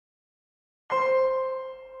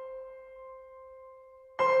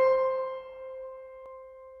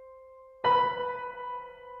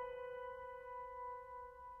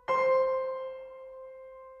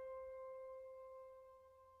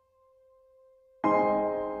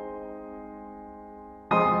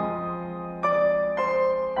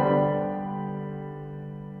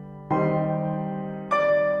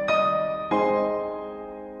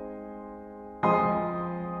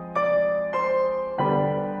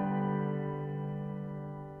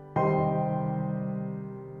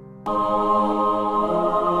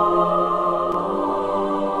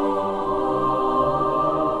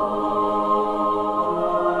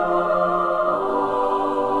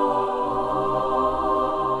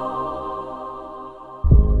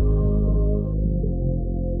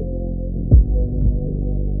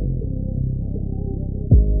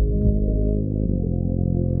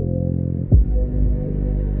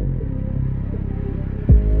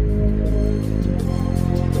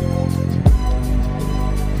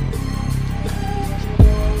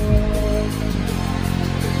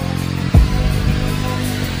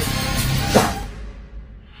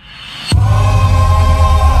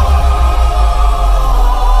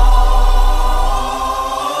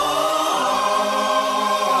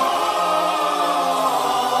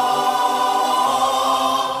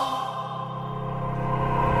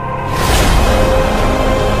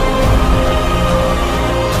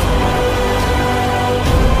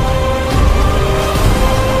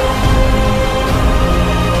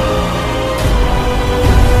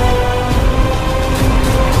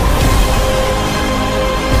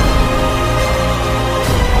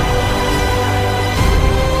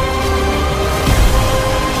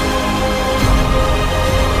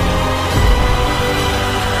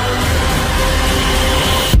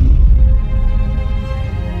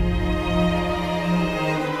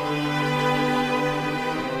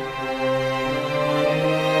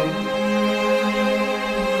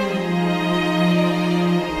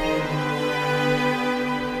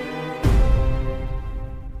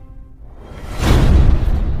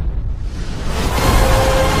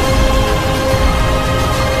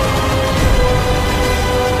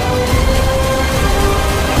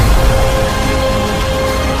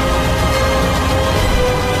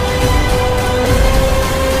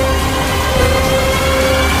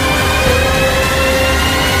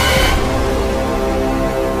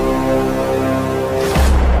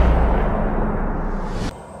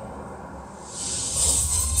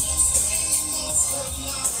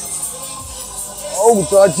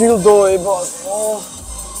დაჯილდოება.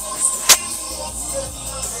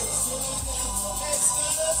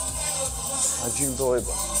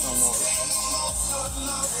 დაჯილდოება.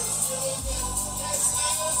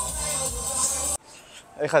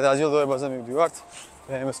 ეხლა დაჯილდოებაზე მივდივართ.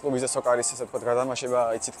 BMW კლუბის სოკარის ესე ვთქვათ გადამაშება,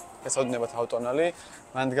 იცით, ესაუდინებათ ავტონალი.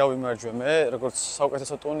 მან გავიმარჯვე მე, როგორც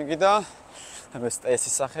საუკეთესო ტუნინგი და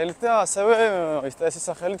STS-ის სახელით და ასევე STS-ის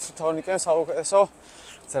სახელით თორნიკემ საუკეთესო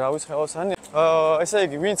ძრავის ხელოსანი. ესე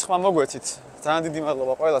იგი, ვინც ხმა მოგვეცით, ძალიან დიდი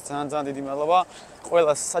მადლობა ყველას, ძალიან დიდი მადლობა.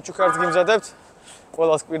 ყველას საჩუქრდებს გიმზადებთ,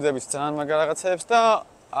 ყველას კვირდებით ძალიან მაგარ რაღაცებს და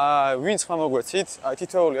ვინც ხმა მოგვეცით,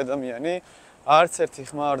 თითოეული ადამიანი არც ერთი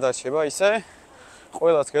ხმა არ დარჩება ისე.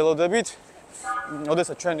 ყველას გელოდებით.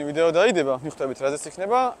 ოდესაც ჩვენი ვიდეო დაიდება, მიხვდებით რაზეც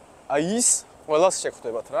იქნება, ის ყველას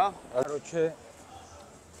შეგხვდებათ რა. Короче,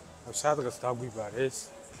 სადღაც დაგვიბარეს.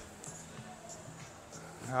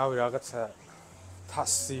 რავი, რაღაცა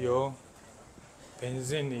თასიო,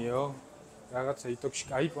 ბენზინიო, რაღაცა იტოქში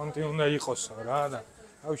კაი პონტი უნდა იყოსო რა და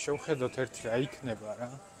რავი შევხედოთ ერთი რა იქნება რა.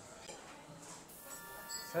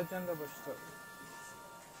 საჯანდაბაში და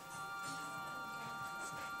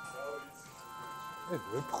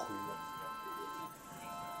ვეფხვიო.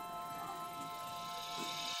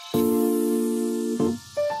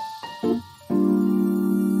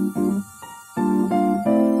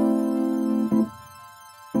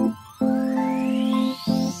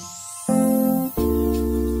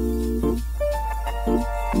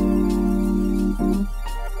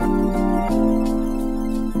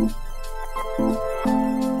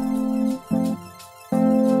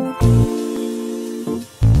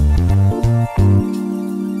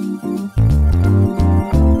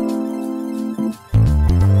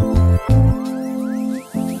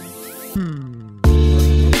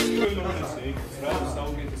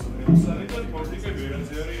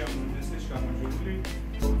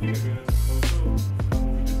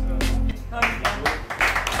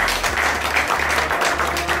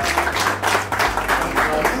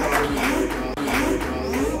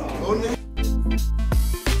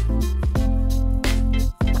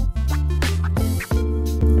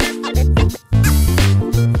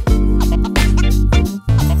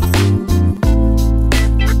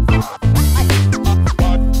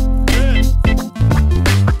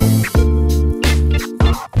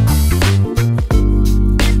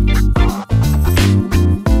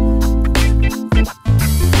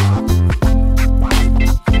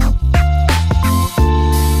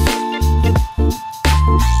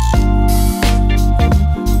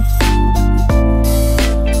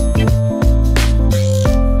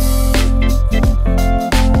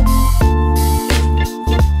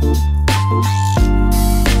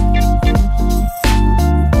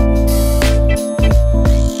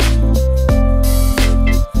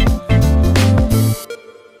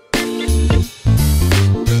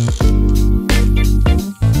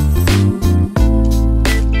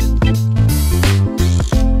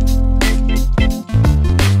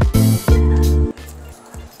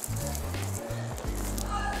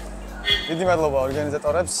 მადლობა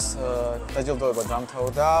ორგანიზატორებს, დაჯილდოება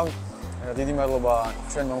დამთავრდა. დიდი მადლობა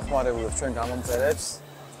ჩვენ მომხმარებელებს, ჩვენ გამომწერებს.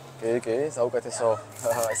 კი, საუკეთესო,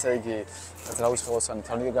 ესე იგი, ძრავის ხელოსანი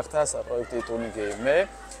თარგმანი გახდა პროექტი ტურნირი მე.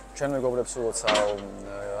 ჩვენ მეგობრებს ულოცავ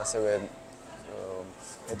ასევე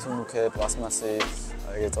ეთუნუქე პლასმასი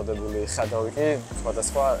ეგრეთ წოდებული ხადავიკი,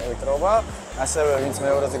 სხვადასხვა ელექტროობა, ასევე ვინც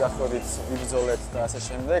მეორეზე გახდით ვიბრძოლეთ და ასე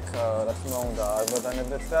შემდეგ, რა თქმა უნდა, არ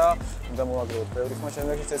მოდანებდეთ და უნდა მოვაგროვოთ ბევრი ხმა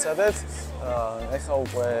შემდეგში წეცადეთ. ეხლა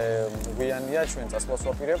უკვე გვიანია ჩვენ წასვლას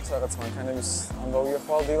ვაპირებთ, რაღაც მანქანების ამბავია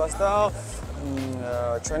ხვალ დილას და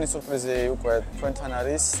ჩვენი სურპრიზი უკვე თქვენთან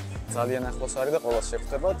არის, ძალიან ახლოს არის და ყველას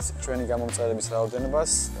შეხვდებათ ჩვენი გამომწერების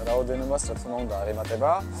რაოდენობას, რა თქმა უნდა, არ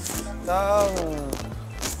ემატება და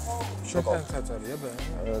შენ წარწერია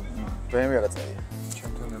BMW არა წერია.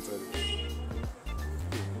 ჩემთან წერია.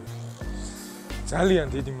 ძალიან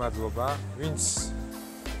დიდი მადლობა, ვინც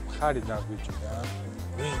ხარი დაგვიჭირა,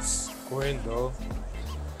 ვინც გვენდო.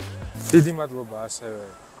 დიდი მადლობა ასევე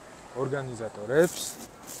ორგანიზატორებს.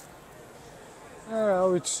 რა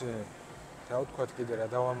ვიცი, რა ვთქვათ კიდე რა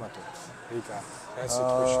დავამატოთ. რიკა, რა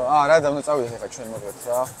სიტყვაში. რა დამნა წავიდეთ ახლა ჩვენ მოგვეთ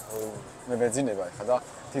რა. მე ბენზინება ახლა და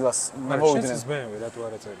დილას მოვიდნენ. შენს BMW რატო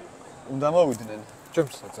არა წერია? უნდა მოვიდნენ.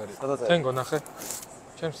 ჩემს საწერია. თენ გონახე?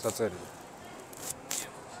 ჩემს საწერია.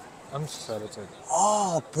 ამის საწერია.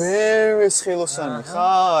 BMW-ის ხელოსანი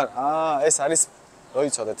ხარ? ეს არის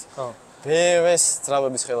როიცოდეთ. ხო. BMW-ის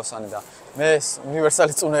ძრავების ხელოსანი და მე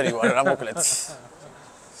უნივერსალი წუნერი ვარ რა მოკლედ.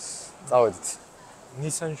 წავედით.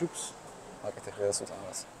 Nissan Jux. აკეთე ხელს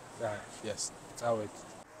უწამას. Yes, წავედით.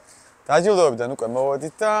 დაჯილდოებიდან უკვე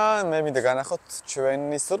მოვედით და მე მინდა განახოთ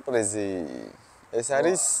ჩვენი სურპრიზი. ეს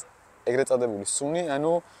არის ეგრეთ წოდებული სუნი,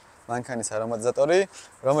 ანუ მანქანის არომატიზატორი,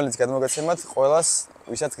 რომელიც გადმოგაცემათ ყველას,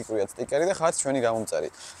 ვისაც გიკვრიათ სტიკერი და ხართ ჩვენი გამომწერი.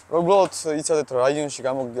 უბრალოდ იცოდეთ რომ რაიონში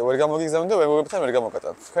ვერ გამოგიგზავნით და მეგობრებთან ვერ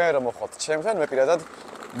გამოკატავთ. თქვენ რომ მოხვალთ ჩემთან,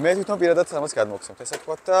 მე თვითონ პირადად ამას გადმოგცემთ, ესე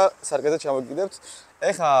ვთქვათ და სარგეზად ჩამოგიგდებთ.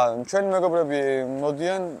 ეხლა ჩვენი მეგობრები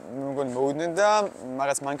მოდიან, მგონი მოვიდნენ და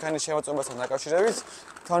მაგას მანქანის შემოწმებასთან დაკავშირებით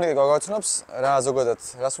თორნიკე გავაცნობს რა ზოგადად,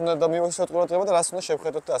 რას უნდა დამივიღოთ ყურადღება და რას უნდა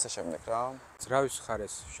შევხედოთ და ასე შემდეგ რა. ძრავის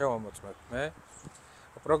ხარეს შევამოწმებ მე.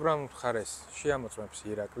 პროგრამულ მხარეს შეამოწმებს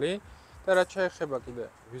ირაკლი და რაც შეეხება კიდე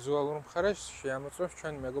ვიზუალურ მხარეს შეამოწმებს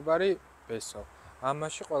ჩვენ მეგობარი ბესო.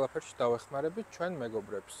 ამაში ყველაფერში დავეხმარებით ჩვენ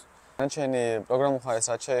მეგობრებს. ჩვენი პროგრამულ მხარეს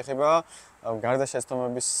რაც შეეხება გარდა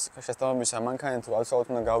შეცდომების ამანქანი თუ აუცილებლად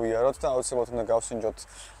უნდა გავიაროთ და აუცილებლად უნდა გავსინჯოთ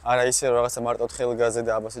არა ისე რომ რაღაცა მარტოდ ხელგაზზე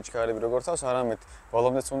და აბასი ჩქარები როგორ თავს, არამედ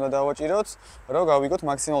ბოლომდეც უნდა დავაჭიროთ, რომ გავიგოთ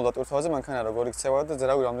მაქსიმალურ დატვირთვაზე მანქანა როგორ იქცევა და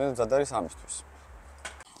ძრავი რამდენად მზად არის ამისთვის.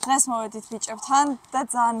 დღეს მოვედით ბიჭებთან და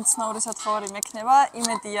ძალიან ცნობილი სათხოვარი მექნება.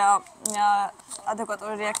 იმედია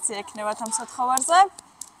ადეკვატური რეაქცია ექნებათ ამ სათხოვარზე.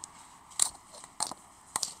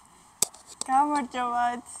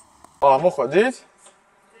 გამარჯობათ. მოხვედით?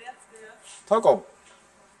 თაკო.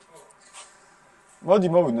 მოდი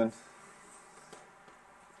მოვიდნენ.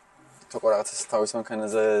 თაკო რაღაცას თავის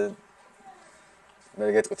მანქანაზე მე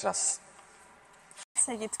გეტყვით რას.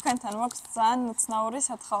 ესე იგი თქვენთან მოგვს ძალიან უცნაური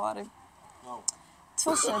სათხოვარი.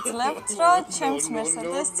 თუ შეძლებთ, რომ ჩემს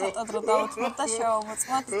Mercedes ცოტა დრო დავუთმოთ და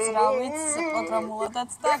შევამოწმოთ ძრავით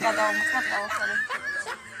პროგრამულადაც და გადავამოწმოთ ყველაფერი.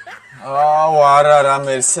 არა რა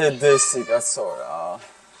Mercedes-ი კაცო რა.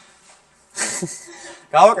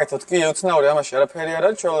 გავაკეთოთ კი უცნაური ამაში არაფერი არ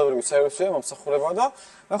არის, ჩვეულებრივი სერვისია, მომსახურება და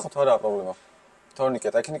ნახოთ არა პრობლემა. თორნიკე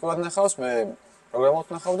ტექნიკურად ნახავს, მე პროგრამულად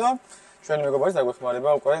ნახავ და ჩვენი მეგობარი დაგვეხმარება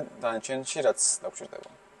უკვე დანარჩენში რაც დაგვჭირდება.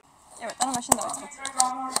 ანუ მაშინ დავიწყოთ.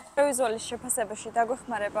 ვიზუალის შეფასებაში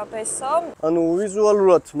დაგვეხმარება ბესო. ანუ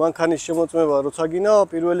ვიზუალურად მანქანის შემოწმება როცა გინა,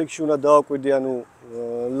 პირველ რიგში უნდა დავაკვირდი ანუ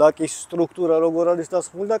ლაკის სტრუქტურა როგორ არის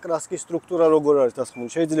დასხმული და კრასკის სტრუქტურა როგორ არის დასხმული.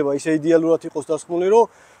 შეიძლება ისე იდეალურად იყოს დასხმული, რომ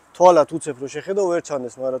თვალად უცებ რომ შეხედო ვერ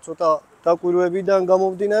ჩანდეს, მაგრამ ცოტა დაკვირვებიდან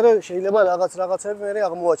გამომდინარე შეიძლება რაღაცები მე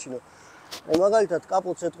აღმოაჩინო. მაგალითად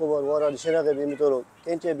კაპოტს ეთყობა რომ არ არის შენაღები, იმიტომ რომ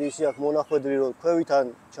კენჭები ისე აქვს მონახვედრი, რომ ქვევითან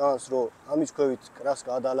ჩანს, რომ ამის ქვევით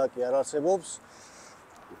კრასკა და ლაკი არ არსებობს.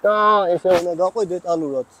 და ესე უნდა გაყვე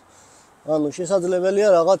დეტალურად. ანუ შესაძლებელია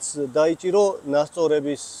რაღაც დაიჭირო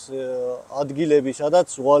ნასწორების ადგილები, სადაც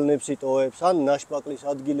ვალნებს იტოვებს, ან ნაშპაკლის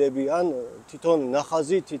ადგილები, ან თვითონ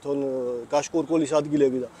ნახაზი, თვითონ გაშკურკულის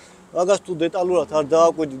ადგილები და მაგას თუ დეტალურად არ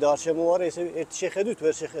დააკვირდი და არ შემოვარე, ესე ერთ შეხედვით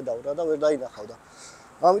ვერ შეხედავ რა და ვერ დაინახავ და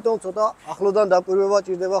ამიტომ ცოტა ახლოდან დაკვირვება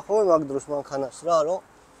ჭირდება ხოლმე მაგ დროს მანქანას რა, რომ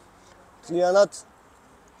ძალიანად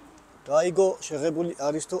გაიგო შეღებული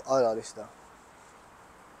არის თუ არ არის და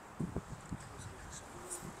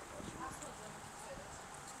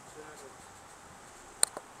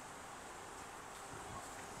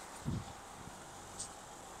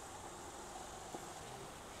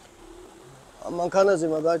მანქანაზე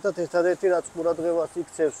მაგალითად ერთადერთი რაც ყურადღებას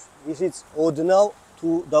იქცევს, ისიც ოდნავ თუ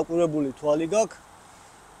დაკვირვებული თვალი გაქვს,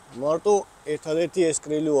 მარტო ერთადერთი ეს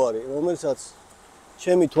კრილი ვარი, რომელსაც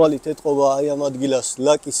ჩემი თვალით ეთყობა აი ამ ადგილას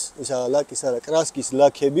ლაკის არა, კრასკის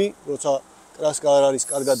ლაქები, როცა კრასკა არ არის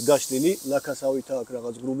კარგად გაშლილი, ლაქასავით აქვს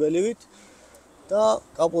რაღაც გრუბელივით და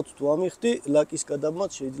კაპოტს თუ ამიხდი, ლაკის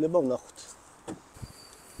გადაბმაც შეიძლება ვნახოთ.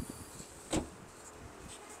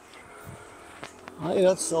 აი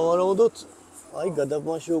რაც სავარაუდოდ, აი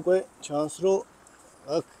გადაბმაში უკვე ჩანს, რომ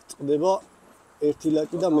აქ წყდება ერთი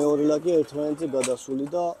ლაკი და მეორე ლაკი ერთმანეთზე გადასული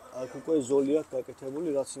და აქ უკვე ზოლი აქვს გაკეთებული,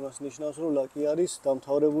 რაც იმას ნიშნავს, რომ ლაკი არის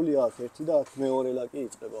დამთავრებული აქ ერთი და აქ მეორე ლაკი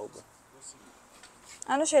იწყება უკვე.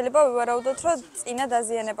 ანუ შეიძლება ვივარაუდოთ, რომ წინა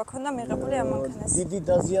დაზიანება ქონდა მიღებული ამ მანქანას. დიდი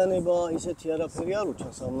დაზიანება ისეთი არაფერი არ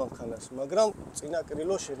უჩანს ამ მანქანას, მაგრამ წინა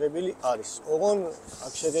კრილო შეღებილი არის. ოღონ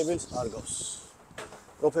აქ შეღებილს არ გავს.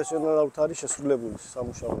 პროფესიონალურად არის შესრულებული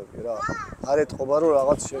სამუშაოები რა. არ ეთყობა რომ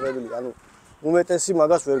რაღაც შეღებილი, ანუ უმეტესი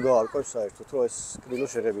მაგას ვერ გავარკვევს საერთოდ, რომ ეს კრილო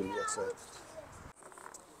შეღებილია საერთოდ.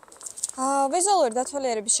 ვიზუალური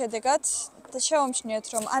დათვალიერების შედეგად შევამჩნიეთ,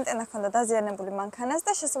 რომ ანტენა ჰქონდა დაზიანებული მანქანას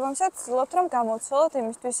და შესაბამისად ვცდილობთ, რომ გამოვცვალოთ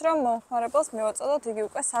იმისთვის, რომ მომხმარებელს მივაწოდოთ იგი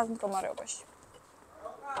უკვე სად მდგომარეობაში.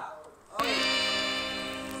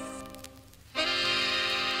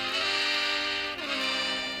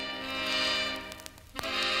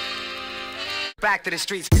 Back to the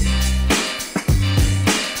streets.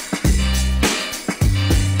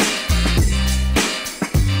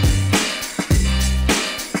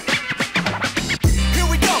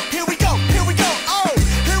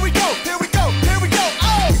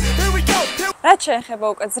 რაც შეეხება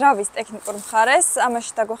უკვე ძრავის ტექნიკურ მხარეს,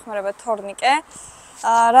 ამაში დაგვეხმარება თორნიკე.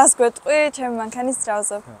 რას გვეტყვი ჩემი მანქანის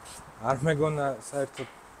ძრავზე? არ მეგონა საერთოდ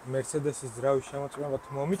მერსედესის ძრავის შემოწმება თუ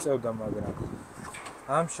მომიწევდა, მაგრამ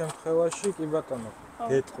ამ შემთხვევაში კი ბატონო,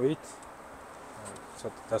 გეტყვით.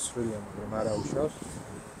 ცოტა დასრულია, მაგრამ არა უშავს.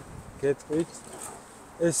 გეტყვით.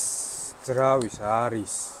 ეს ძრავის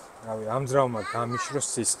არის, რავი, ამ ძრავმა გამიშროს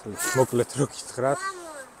სისხლი. მოკლედ რო გითხრათ,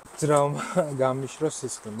 ძრავმა გამიშროს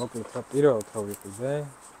სისხლი. მოკლედ რა პირველად რო ვიყიდე,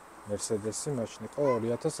 მერსედესი მაშინ იყო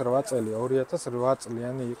 2008 წელი, 2008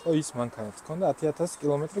 წლიანი იყო ის მანქანაც ჰქონდა 10000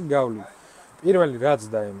 კილომეტრი გავლილი. პირველი რაც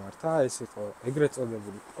დაემართა, ეს იყო ეგრეთ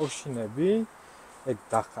წოდებული პორშინები. ეგ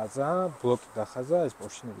დახაზა, ბლოკი დახაზა, ეს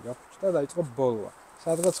პორშინები გაფუჭდა და დაიწყო ბოლვა.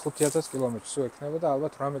 სადღაც 5000 კილომეტრი სულ ექნებოდა,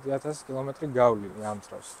 ალბათ 18000 კილომეტრი გავლილი ამ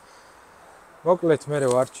ძრავს. მოკლედ მე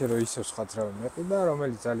ვარჩე რომ ისევ სხვა ძრავი მეყიდა,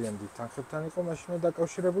 რომელიც ძალიან დიდ თანხებთან იყო მაშინვე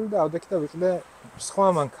დაკავშირებული და ავდექი და ვიყიდე სხვა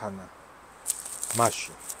მანქანა.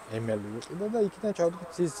 მაშინ ემელი ვიყიდე და იქიდან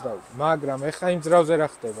ჩავდგით ის ძრავი. მაგრამ ეხა იმ ძრავზე რა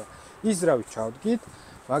ხდება? ის ძრავი ჩავდგით,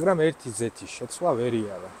 მაგრამ ერთი ზეთის შეცვლა ვერ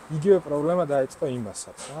იარა. იგივე პრობლემა დაიწყო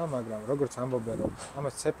იმასაც, რა, მაგრამ როგორც ამბობენ, რომ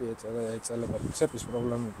ამას ცეპი ეწელება, ცეპის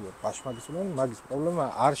პრობლემებია, ბაშმაგის პრობლემა, მაგის პრობლემა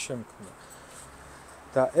არ შემქმნა.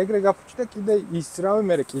 და ეგრე გაფუჭდა კიდე ის ძრავი,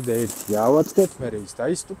 მე კიდე ერთი ავაწყეთ, მე ის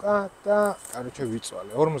დაისტუკა და კაროჩე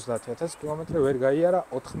ვიწვალე. 50000 კილომეტრი ვერ გაიარა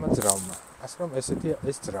 4 ძრავმა. ასე რომ ესეთია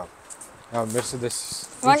ეს ძრავი. რა მერსედესის.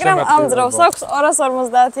 მაგრამ ამ ძრავს აქვს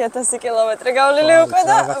 250000 კილომეტრი გავლილი უკვე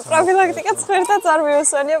და პროფილაქტიკაც ხერთაც არ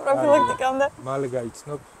მიუსვენია პროფილაქტიკამდე. მალე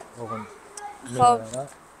გაიცნობ, ოღონდ. ხო.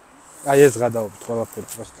 აი ეს გადავობთ ყველაფერი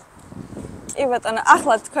პროსტა. კი ბატონო,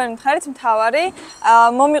 ახლა თქვენი მხარით მთავარი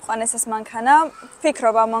მომიყვანეს ეს მანქანა,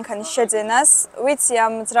 ფიქრობ ამ მანქანის შეძენას, ვიცი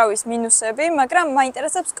ამ ძრავის მინუსები, მაგრამ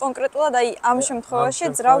მაინტერესებს კონკრეტულად აი ამ შემთხვევაში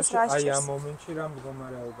ძრავს რა აი შეჭერს. ამ მომენტში რა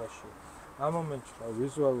მდგომარეობაში. ამ მომენტში რა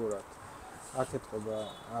ვიზუალურად აკეთება,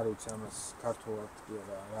 არ ვიცი ამას ქართულად კი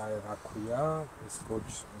რა ქვია, ეს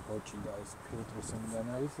გოჭი და ეს ფილტრი სიმიდან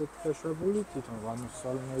არის გაშვებული, თვითონ ვანოს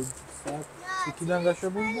სოლენოიდისა იქიდან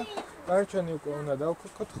გაშვებული და გარჩენი უკვე უნდა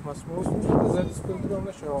დავქოქოთ, ხმას მოусმინოთ და ზეთის ფილტრი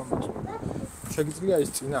უნდა შევამოწმოთ. შეგიძლია ის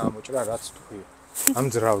წინა ამოჭრა რაც თქვია ამ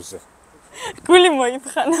ძრავზე. გული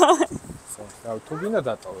მოიფხანა. რა თუ გინდა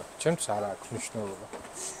დატოვე, ჩემს არ აქვს მნიშვნელობა.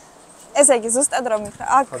 ესე იგი ზუსტად რომ მითხრა,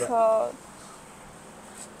 აქ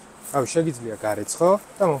რავი, შეგიძლია გარეცხო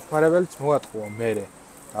და მომხმარებელიც მოატყუო მერე.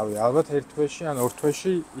 რავი, ალბათ ერთ თვეში ან ორ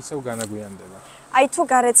თვეში ისევ განაგვიანდება. აი თუ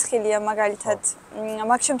გარეცხილია მაგალითად,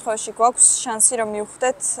 მაგ შემთხვევაში გვაქვს შანსი რომ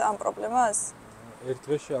მივხვდეთ ამ პრობლემას? ერთ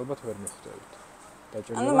დღეში ალბათ ვერ მივხვდებით.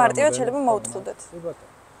 ანუ მარტივად შეიძლება მოუთხუდეთ. კი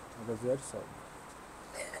ბატონო, მაგაზე არის საუბარი.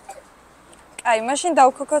 კაი, მაშინ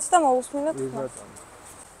დავქოქოთ და მოусმინოთ კი ხმას. ბატონო.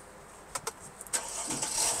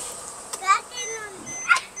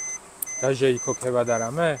 დაჟე იქოქება და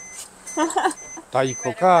რამე?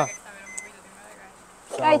 დაიქოქა?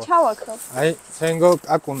 კაი, ჩავაქრობ. აი, თენგო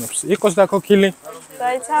აკუნებს. იყოს დაქოქილი?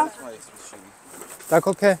 დაიცა.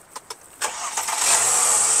 დაქოქე?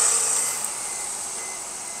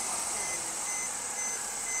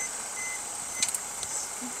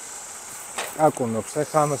 კაკუნობს.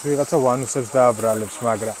 ეხლა ამას ვიღაცა ვანუსებს დააბრალებს,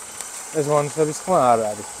 მაგრამ ეს ვანუსების ხმა არ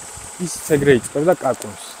არის. ისიც ეგრე იწყებდა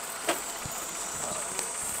კაკუნს.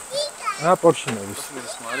 პორშინების.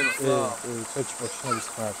 სოჭი პორშინების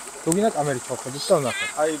ხმა. თუ გინდა კამერით ჩავხედოთ და ვნახოთ.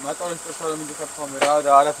 აი, მატონის პროფილი მიდიხარ ხოლმე რა და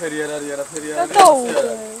არაფერი არ არის, არაფერი არ არის.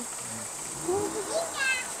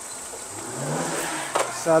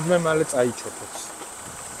 სადმე მალე წაიჩოთოთ.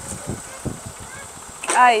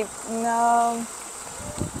 აი,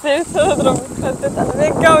 ზერთად რომ ხდეთ, მე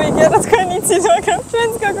გავიგე რა თქვენ იცით, მაგრამ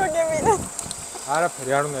ჩვენც გაგოგებინათ.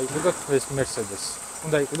 არაფერი არ უნდა იყიდოთ ეს Mercedes.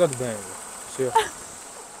 უნდა იყიდოთ BMW. всё.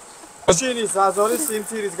 მაშინის აზორის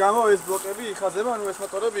სიმცირის გამო ეს ბლოკები იხაზება, ანუ ეს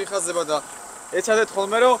მოტორები იხაზება და ეცადეთ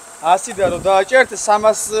ხოლმე რომ 100-დან რომ დააჭერთ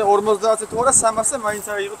 350-ზე თუ არა 300-ზე მაინც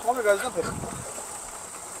აიღოთ ხოლმე გაზიდან ფეხი.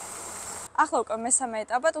 ახლა უკვე მესამე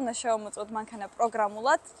ეტაპად უნდა შევამოწმოთ მანქანა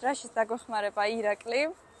პროგრამულად, რაშიც დაგვეხმარება ირაკლი.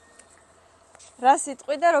 რა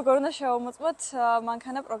სიტყვი და როგორ უნდა შევამოწმოთ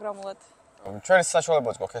მანქანა პროგრამულად. ჩვენი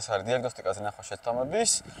საშუალებაც გვაქვს ეს არის დიაგნოსტიკაზე ნახვა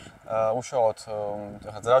შეცდომების. უშუალოდ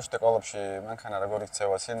ახლა ძრავში და კოლოფში მანქანა როგორ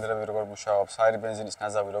იქცევა, ცილინდრები როგორ მუშაობს, აირი ბენზინის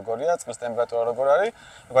ნაზავი როგორია, წყლის ტემპერატურა როგორ არის.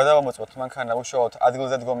 გადავამოწმოთ მანქანა უშუალოდ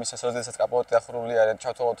ადგილზე დგომისას, როდესაც კაპოტი ახურული არის,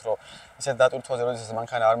 ჩავთვალოთ რომ ისეთ დატვირთვაზე, როდესაც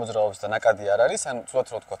მანქანა არ მოძრაობს და ნაკადი არ არის, ანუ ცუდად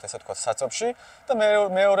რო ვთქვათ, ესე ვთქვათ, საწობში და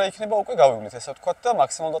მეორე იქნება უკვე გავივლით, ესე ვთქვათ და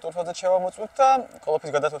მაქსიმალურ დატვირთვაზე შევამოწმოთ და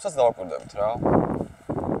კოლოფის გადათვებსაც დავაკვირდებით რა.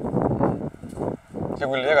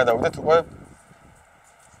 შეგვიძლია გადავიდეთ უკვე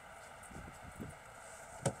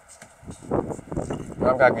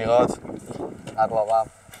რამ გაგიღოთ ატლავა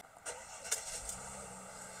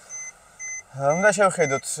უნდა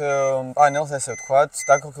შევხედოთ პანელს ესე ვთქვათ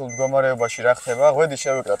დაქოქილ მდგომარეობაში რა ხდება ღვედი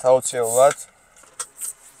შევეკრათ აუცილებლად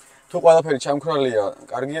თუ ყველაფერი ჩამქრალია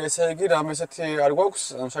კარგია ესე იგი რამ ესეთი არ გვაქვს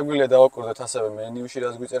შეგვიძლია დავაკვირდეთ ასევე მენიუში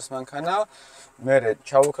რაც გვიწერს მანქანა მერე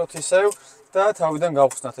ჩავუქროთ ისევ და თავიდან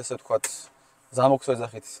გავხსნათ ესე ვთქვათ ზამოქს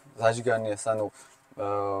ეძახით ზაჟიგანიას ანუ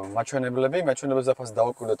მაჩვენებლებს დაფასს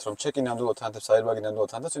დავაკვირდეთ რომ ჩეკი ნამდვილად თანთებს აირბაგი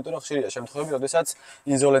ნამდვილად თანთებს იმიტომ რომ ხშირია შემთხვევები როდესაც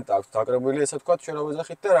ინზოლენტა აქვს დაკრებული ესე ვთქვათ ჩვენ რა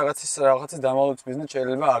ვეძახით და რაღაცის დამალულის მიზნით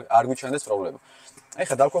შეიძლება არ გვიჩვენდეს პრობლემა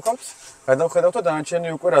ეხლა დავქოქავთ გადავხედავთ და დანარჩენი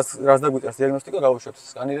უკვე რას დაგვიწერს დიაგნოსტიკა გავუშვებთ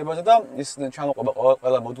სკანირებაზე და ის ჩამოყვება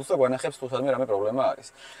ყველა მოდულს და გვანახებს თუ სადმე რამე პრობლემა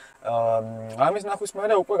არის ამის ნახვის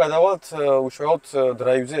მერე უკვე გადავალთ უშუალოდ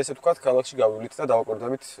დრაივზე ესე ვთქვათ ქალაქში გავივლით და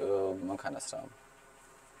დავაკვირდებით მანქანას რა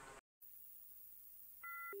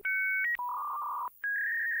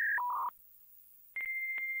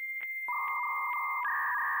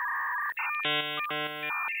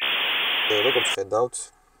როგორც ხედავთ,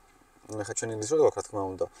 ეხლა ჩვენი ის რა ვქრათ თქმა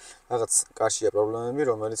უნდა. რაღაც კარშია პრობლემები,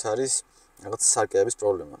 რომელიც არის რაღაც სარკეების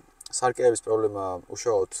პრობლემა. სარკეების პრობლემა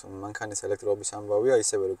უშუალოდ მანქანის ელექტროობის ამბავია,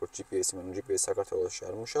 ისევე როგორც GPS-ი, მაგრამ GPS საქართველოში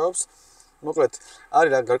არ მუშაობს. მოკლედ,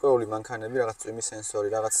 არის რა გარკვეული მანქანები, რაღაც წვიმის სენსორი,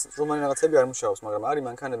 რაღაც რომანი რაღაცები არ მუშაობს, მაგრამ არის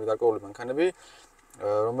მანქანები, გარკვეული მანქანები,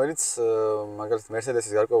 რომელიც მაგალითად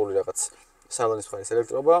Mercedes-ის გარკვეული რაღაც სალონის მხარის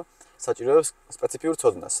ელექტროობა საჭიროებს სპეციფიურ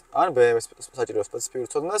ცოდნას. ან BMW-ს საჭიროებს სპეციფიურ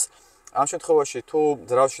ცოდნას. ამ შემთხვევაში თუ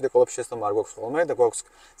ძრავში და კოლოფში შეცდომა არ გვაქვს ხოლმე და გვაქვს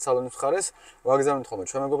სალონის მხარეს, ვაგზავნით ხოლმე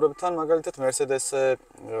ჩვენ მეგობრებთან, მაგალითად Mercedes-ზე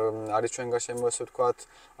არის ჩვენ გარშემო ესე ვთქვათ,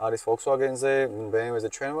 არის Volkswagen-ზე, BMW-ზე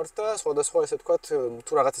ჩვენ ვართ და სხვადასხვა ესე ვთქვათ,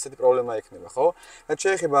 თუ რაღაც ესეთი პრობლემა ექნება, ხო? და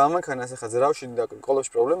შეიძლება ამ მანქანას ახლა ძრავში და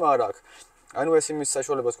კოლოფში პრობლემა არ აქვს. ანუ ეს იმის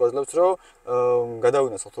საშუალებას გვაძლევს, რომ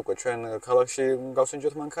გადავინაცვლოთ უკვე ჩვენ ქალაქში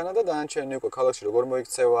გავსინჯოთ მანქანა და დანარჩენი უკვე ქალაქში როგორ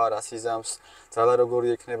მოიქცევა, რა სიზამს, ძალა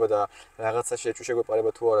როგორი ექნება და რაღაცა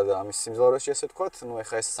შეგვეპარება თუ არა და ამის სიმძლავრეში ესე ვთქვათ, ну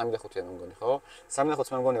ეხლა ეს 3.5-იანი მგონი, ხო?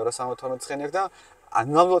 3.5 მე მგონი 212 ცხენი აქვს და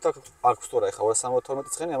ნამდვილად აქვს თუ არა ეხლა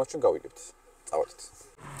 212 ცხენი, ამას ჩვენ გავიგებთ. წავალთ.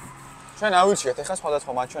 ჩვენ ავირჩიეთ ეხლა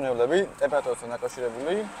სხვადასხვა მაჩვენებლები, ტემპერატურასთან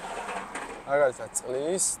დაკავშირებული, მაგალითად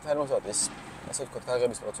წყლის, თერმოსტატის ასე ვთქვათ,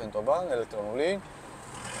 გაღების პროცენტობა ელექტრონული.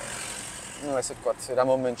 ну ესე ვთქვათ, რა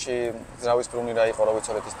მომენტში ძრავის ბრუნი რა იყო, რა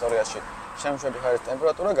ვიცოდეთ ისტორიაში. შემშვები ხარის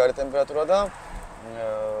ტემპერატურა, გარე ტემპერატურა და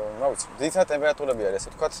რა ვიცი, ძირითადად ტემპერატურები არის, ასე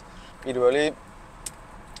ვთქვათ, პირველი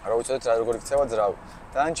რა ვიცოდეთ, რა როგორ იქცევა ძრავი.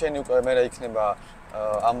 დანარჩენი უკვე მერე იქნება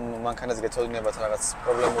ამ მანქანას გეცოდინებათ რაღაც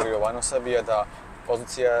პრობლემური ვანოსებია და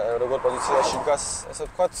პოზიცია, როგორ პოზიციაში დგას, ესე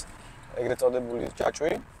ვთქვათ, ეგრეთ წოდებული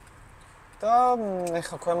ჭაჭვი. და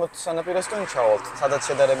ეხლა ქვემოთ სანაპიროსკენ ჩავალთ, სადაც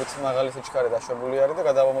შედარებით მაღალი სიჩქარე დაშვებული არის და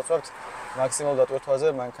გადავამოწმებთ მაქსიმალურ დატვირთვაზე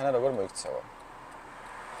მანქანა როგორ მოიქცევა.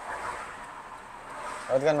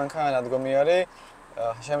 რადგან მანქანა ნადგომი არის,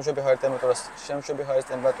 შემშვები ჰაერის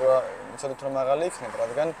ტემპერატურა ცოტა რომ მაღალი იქნება,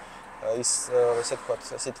 რადგან ის ესე ვთქვათ,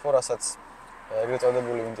 სითბო, რასაც ეგრეთ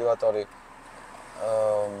წოდებული ვენტილატორი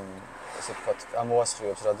ესე ვთქვათ,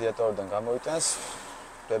 ამოასხივებს რადიატორიდან გამოიტანს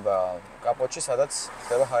ხდება კაპოტში, სადაც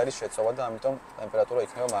ხდება ჰაერის შეწოვა და ამიტომ ტემპერატურა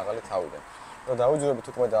იქნება მაღალი თავიდან. რომ დავიძურებით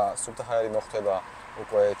უკვე და სუფთა ჰაერი მოხდება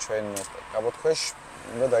უკვე ჩვენ გაბოთქვეშ,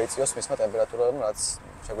 უნდა დაიწყოს მისმა ტემპერატურამ, რაც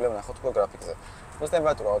შეგვიძლია ნახოთ უკვე გრაფიკზე. ეს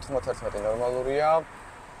ტემპერატურა 91 ნორმალურია,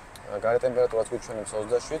 გარე ტემპერატურაც გვიჩვენებს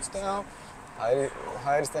 27 და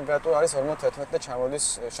ჰაერის ტემპერატურა არის 51 და ჩამოდის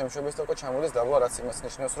შემშვების და უკვე ჩამოდის დაბლა, რაც იმას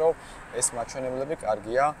ნიშნავს, რომ ეს მაჩვენებლები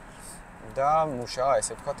კარგია და მუშაა,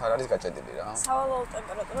 ესე ვთქვათ, არ არის გაჭედილი რა. სავალალო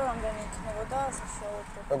ტემპერატურა რამდენი იქნებოდა საშუალოდ?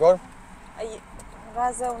 როგორ? აი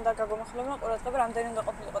რაზე უნდა გაგომახვილებინა ყურადღება, რამდენი უნდა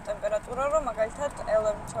ყოფილიყო ტემპერატურა, რომ მაგალითად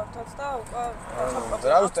ელემ ჩავთოთ და უკვე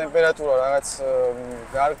ზრავის ტემპერატურა რაღაც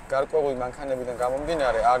გარკვეული მანქანებიდან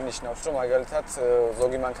გამომდინარე არ ნიშნავს, რომ მაგალითად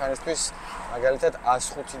ზოგი მანქანისთვის მაგალითად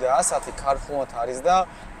 105 და 110 ქარხუნად არის და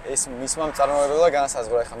ეს მისმა მწარმოებელმა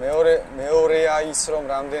განსაზღვრა. ეხლა მეორეა ის, რომ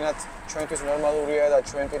რამდენად ჩვენთვის ნორმალურია და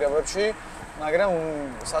ჩვენ პირობებში, მაგრამ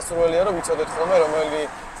სასურველია რომ ვიცოდეთ ხოლმე რომელი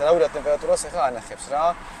ზრავი რა ტემპერატურას ეხლა ანახებს რა.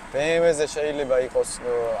 BMW-ზე შეიძლება იყოს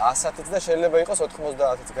 110-იც და შეიძლება იყოს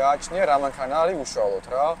 90-იც გააჩნია რა მანქანა არის უშუალოდ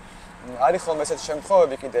რა. არის ხოლმე ესეთი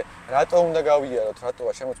შემთხვევები კიდე, რატო უნდა გავიაროთ,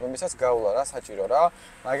 რატოა შემოწმებისას გავლა რა, საჭირო რა.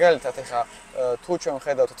 მაგალითად ეხლა თუ ჩვენ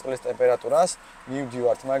ხედავთ წყლის ტემპერატურას,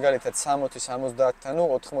 მივდივართ მაგალითად 60-70-თან, ნუ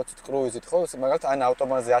 80-ით კრუიზით ხო, მაგალითად ან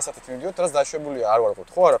ავტომობილზე 100-ით მივდივართ, რაც დაშვებული არ ვარყოთ,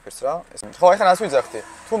 ხო არაფერს რა. ხო, ეხლა რას ვიძახდი?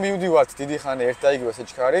 თუ მივდივართ დიდი ხანი ერთ და იგივე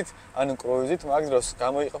სიჩქარით, ანუ კრუიზით, მაგ დროს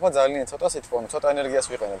გამოიყოფა ძალიან ცოტა სითბო, ცოტა ენერგიას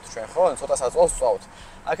ვიყენებთ ჩვენ, ხო? ან ცოტა საწვავს ვწვავთ.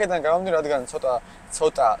 აქედან გამომდინარე, რადგან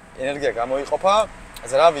ცოტა ენერგია გამოიყოფა,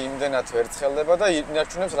 ზრავი იმდენად ვერ ცხელდება და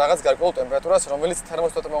ინარჩუნებს რაღაც გარკვეულ ტემპერატურას, რომელიც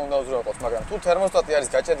თერმოსტატმა უნდა უზრუნველყოს, მაგრამ თუ თერმოსტატი არის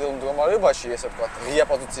გაჭედილ მდგომარეობაში, ესე ვთქვათ, ღია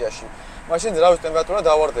პოზიციაში, მაშინ ზრავის ტემპერატურა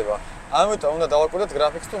დავარდება. ამიტომ უნდა დავაკვირდეთ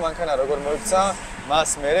გრაფიკს თუ მანქანა როგორ მოიქცა მას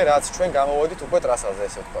მერე, რაც ჩვენ გამოვედით უკვე ტრასაზე,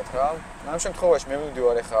 ესე ვთქვათ რა. ამ შემთხვევაში მე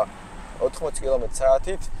მივდივარ ახლა 80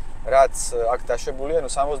 კმ/სთ-ით, რაც აქ დაშვებულია, ნუ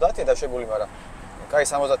 70-ია დაშვებული, მაგრამ კაი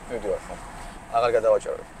 70-ით მივდივარ ხო. აღარ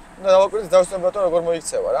გადავაჭერებ. უნდა დავაკვირდეთ ზრავის ტემპერატურა როგორ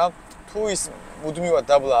მოიქცევა რა. თუ ის მუდმივად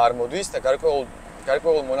დაბლა არ მოდის და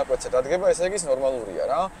გარკვეულ მონაკვეთზე დადგება, ესე იგი ნორმალურია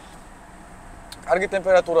რა. კარგი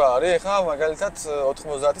ტემპერატურა არის ახლა მაგალითად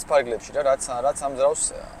 90-ის ფარგლებში რა, რაც ამ ზრავს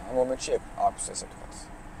ამ მომენტში აქვს, ესე ვთქვათ.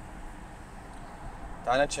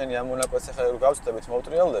 დანარჩენი ამ მონაკვეთს ახლა რო გავწდებით,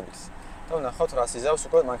 მოვტრიალდებით და ვნახავთ რა სიზავს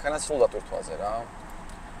უკვე მანქანას სულ დატვირთვაზე რა.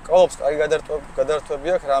 კოლოფს კარგი გადართვები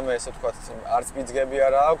აქვს, რამე ესე ვთქვათ, არც პიძგები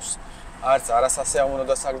არ აქვს, არც არასასიამოვნო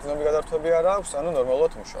და საგრძნობი გადართვები არ აქვს, ანუ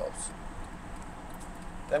ნორმალურად მუშაობს.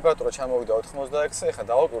 ტემპერატურა ჩამოვიდა 86-ზე, ეხლა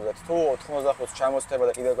დავაკვირდეთ, თუ 85-ს ჩამოსდება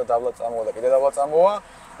და კიდევ დაბლა წამოვა და კიდევ დაბლა წამოვა,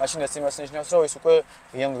 მაშინ ეს იმას ნიშნავს, რომ ის უკვე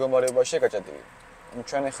ღია მდგომარეობაშია გაჭედილი.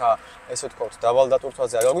 ჩვენ ეხლა ესე ვთქვათ, დაბალ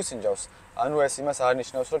დატვირთვაზე არ გაგვისინჯავს, ანუ ეს იმას არ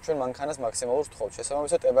ნიშნავს, რომ ჩვენ მანქანას მაქსიმალურს ვთხოვთ.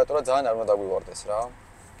 შესაბამისად, ტემპერატურა ძალიან არ უნდა დაგვივარდეს რა.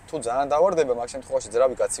 თუ ძალიან დავარდება, მაგ შემთხვევაში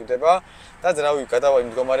ზრავი გაცივდება და ზრავი გადავა იმ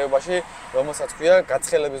მდგომარეობაში, რომელსაც ქვია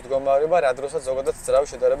გაცხელების მდგომარეობა, რა დროსაც ზოგადად ზრავი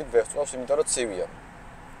შედარებით ბევრს წვავს, იმიტომ რომ ცივია.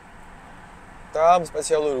 და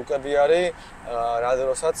სპეციალური რუკები არის, რა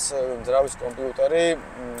დროსაც ზრავის კომპიუტერი,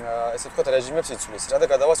 ესე ვთქვათ, რეჟიმებს იცვლის, რა და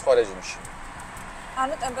გადავა სხვა რეჟიმში.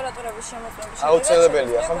 ანუ ტემპერატურების შემოწმების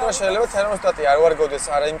აუცილებელია, ხომ შეიძლება თერმოსტატი არ ვარგოდეს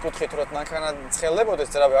არა იმ კუთხით, რომ მანქანა ცხელდებოდეს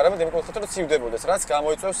ზრავი, არამედ იმ კუთხით, რომ ცივდებოდეს, რაც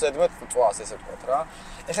გამოიწვევს ზედმეტ წვას, ესე ვთქვათ რა.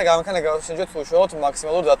 ეხლა გამანქანა გავსინჯოთ უშუალოდ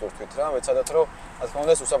მაქსიმალურ დატვირთვით რა, ვეცადოთ რომ რა თქმა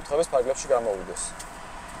უნდა უსაფრთხოების ფარგლებში გამოვიდეს.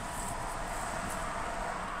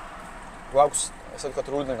 გვაქვს ესე ვთქვათ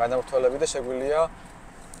რულიდან გადამრთველები და შეგვიძლია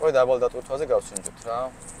ყველა დაბალ დატვირთვაზე გავსინჯოთ რა.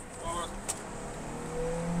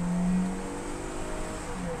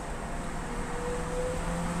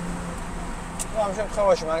 ამ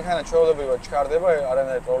შემთხვევაში მანქანა ჩვეულებრივად ჩქარდება,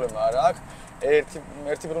 არანაირი პრობლემა არ აქვს.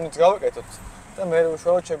 ერთი ბრუნით გავაკეთოთ და მე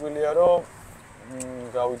უშუალოდ შეგვიძლია რომ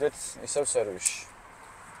გავიდეთ ისევ სერვისში.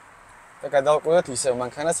 და გადავაკვირდეთ ისევ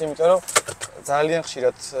მანქანას, იმიტომ რომ ძალიან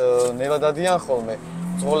ხშირად ნელადადიან ხოლმე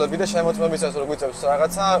ძღოლები და შემოწმებისას რო გვიწევს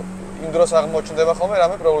რაღაცა, იმ დროს აღმოჩნდება ხოლმე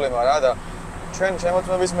რამე პრობლემა რა და ჩვენ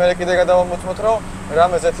შემოწმების მერე კიდე გადავამოწმოთ რომ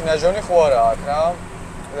რამე ზეთი ნაჟონი ხო არა აქვს რა.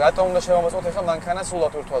 რატომ უნდა შევამოწმოთ ახლა მანქანას სულ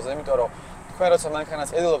დატვირთვაზე, იმიტომ რომ თქვენ როცა მანქანას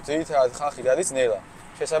ედილობთ, ძირითადად ხალხი დადის ნელა.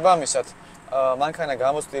 შესაბამისად მანქანა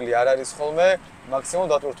გამოცდილი არ არის ხოლმე მაქსიმუმ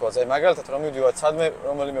დატვირთვაზე. მაგალითად რომ მივდივართ სადმე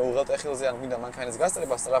რომელიმე უღელტეხილზე ან გვინდა მანქანის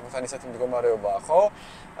გასწრება, სწრაფად ისეთი მდგომარეობაა, ხო?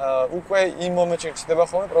 უკვე იმ მომენტში ხდება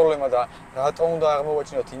ხოლმე პრობლემა და რატომ უნდა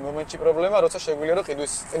აღმოვაჩინოთ იმ მომენტში პრობლემა, როცა შეგვიძლია რომ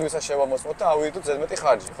ყიდვისას შევამოწმოთ და ავიდოთ ზედმეტი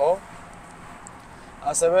ხარჯი, ხო?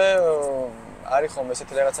 ასევე არის ხოლმე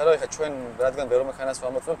ესეთი რაღაცა, რომ ეხლა ჩვენ რადგან ბევრ მანქანას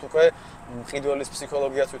ვამოწმებთ, უკვე მყიდველის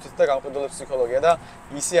ფსიქოლოგიას ვიცით და გამყიდველების ფსიქოლოგია და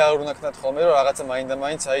ისე არ უნდა ქნათ ხოლმე, რომ რაღაცა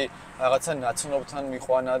მაინდა-მაინც აი რაღაცა ნაცნობთან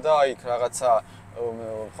მიყვანა და აი რაღაცა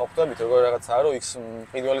ხვდებით, როგორ რაღაცაა, რომ იქ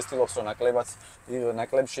მყიდველი ცდილობს, რომ ნაკლებად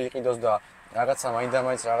ნაკლებში იყიდოს და რაღაცა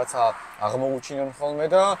მაინდა-მაინც რაღაცა აღმოუჩინონ ხოლმე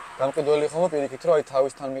და გამყიდველი ხოლმე პირიქით რომ აი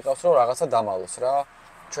თავისთან მიყავს რომ რაღაცა დამალოს რა.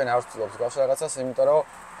 ჩვენ არ ვცდილობთ გავს რაღაცას, იმიტომ რომ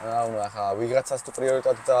ახლა ვიღაცას თუ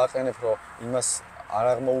პრიორიტეტად დააყენებ რომ იმას არ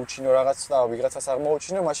აღმოუჩინო რაღაც და ვიღაცას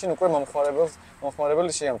აღმოუჩინო, მაშინ უკვე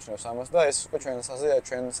მომხმარებელი შეამჩნევს ამას და ეს უკვე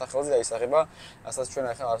ჩვენ სახელზე დაისახება, ასაც ჩვენ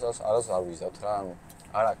ახლა არასდროს არ ვიზავთ რა. ანუ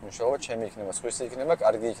არ აქვს მნიშვნელობა, ჩემი იქნება, სხვისი იქნება,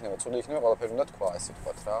 კარგი იქნება, ცუდი იქნება, ყველაფერი უნდა თქვა, ესე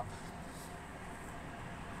ვთქვათ რა.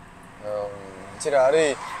 იცი რა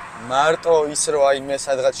არის მარტო ის რომ აი მე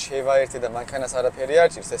სადღაც შევაერთე და მანქანას არაფერი არ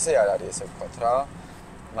ჭირს, ესე არ არის, ესე ვთქვათ რა.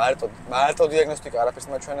 მარტო დიაგნოსტიკა არაფერს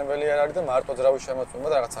მაჩვენებელი არ არის და მარტო ძრავის შემოწმება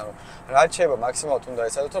და რაღაც ანუ რა შეიძლება მაქსიმალურად უნდა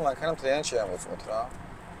ეცადოთ რომ მანქანა მთლიანად შეამოწმოთ რა.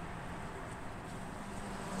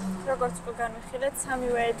 როგორც უკვე განვიხილეთ,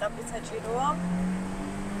 სამივე ეტაპი საჭიროა.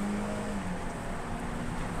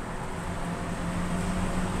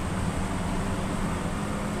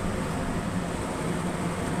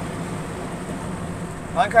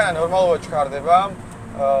 მანქანა ნორმალურად ჩქარდება,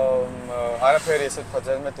 არაფერი ესე ვთქვათ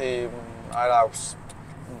ზედმეტი არ აქვს.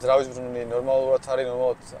 ძრავის ბრუნვი ნორმალურად არის,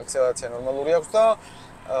 ნორმალურად აქსელერაცია ნორმალური აქვს და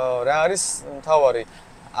რა არის მთავარი?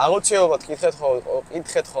 აუცილებლად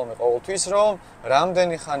კითხეთ ხოლმე ყოველთვის, რომ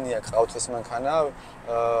რამდენი ხანია გყავთ ეს მანქანა,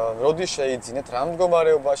 როდის შეიძინეთ, რა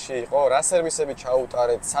მდგომარეობაში იყო, რა სერვისები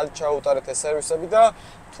ჩაუტარეთ, სად ჩაუტარეთ ეს სერვისები და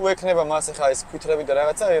თუ ექნება მას ახლა ეს ფიქრები და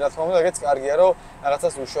რაღაცა, რა თქმა უნდა, ეგეც კარგია, რომ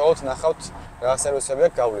რაღაცას უშუალოდ ნახავთ რა სერვისები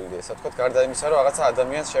აქვს გავლილი, ესე ვთქვათ, გარდა იმისა, რომ რაღაცა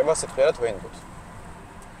ადამიანს შეიძლება სიტყვიერად ვენდოთ.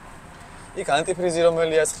 იქ ანტიფრიზი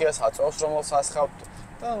რომელიას ხიას აწვავს, რომელს ასხავთ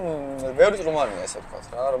და ბევრი წრუმანია, ესე ვთქვათ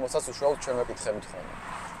რა, რომელსაც უშუალოდ ჩვენ ვეკითხებით ხოლმე.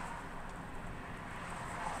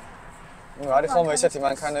 არის ხოლმე ესეთი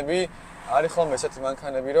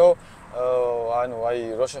მანქანები, რომ ანუ აი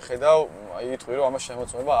რო შეხედავ, აი იტყვი რომ ამას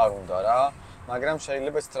შემოწმება არ უნდა რა. მაგრამ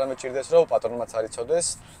შეიძლება ეს რამე ჭირდეს რომ პატრონმაც არ იცოდეს.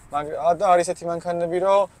 და არის ესეთი მანქანები,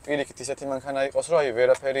 რომ პირიქით ისეთი მანქანა იყოს, რომ აი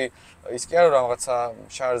ვერაფერი ის კი არა რომ რაღაცა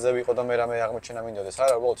შარზე ვიყო და მე რამე აღმოჩენა მინდოდეს.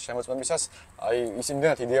 არა, უბრალოდ შემოწმებისას აი ის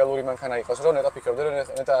იმდენად იდეალური მანქანა იყოს, რომ ნეტა ფიქრობდე რომ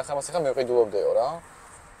ნეტა ახლა მევყიდულობდეო რა.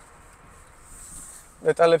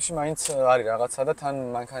 დეტალებში მაინც არის რაღაცა და თან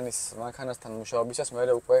მანქანასთან მუშაობისას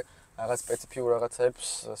მე უკვე რაღაც სპეციფიურ რაღაცებს,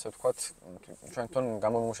 ასე ვთქვათ, ჩვენთან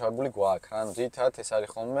გამომუშავებული გვაქვს რა. ანუ ძირითადად ეს არის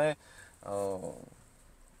ხოლმე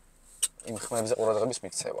იმ ხმებზე ყურადღების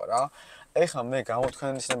მიქცევა რა. ეხლა მე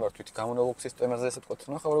გამოთქვენისნებარ თვით გამონაკლისის სისტემაზე ესე ვთქვათ,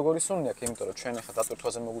 ნახავ როგორი სუნი აქვს, იმიტომ რომ ჩვენ ახლა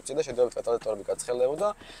დატვირთვაზე მოგვიწია და შედარებით კატალიზატორები გაცხელებო და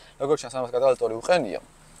როგორც ჩანს ამას კატალიზატორი უყენია.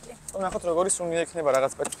 და ნახოთ როგორი სუნი ექნება,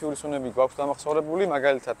 რაღაც სპეციფიური სუნები გვაქვს დამახსოვრებული,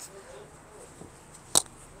 მაგალითად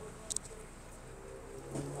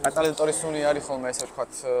კატალიზატორის სუნი არის ხოლმე ესე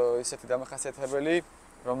ვთქვათ, ისეთი დამახასიათებელი,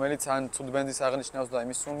 რომელიც ან ცუდ ბენზინს აღნიშნავს და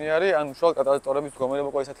იმის სუნი არის, ან უშუალოდ კატალიზატორების მდგომარეობა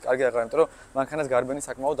უკვე ისეთი კარგი აღარ, იმიტომ რომ მანქანას გარბენი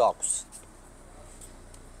საკმაოდ აქვს.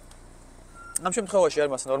 ამ შემთხვევაში არ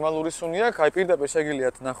მას ნორმალური სუნი აქვს, აი პირდაპირ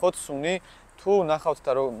შეგიძლიათ ნახოთ სუნი, თუ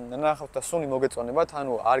ნახავთ და სუნი მოგეწონებათ,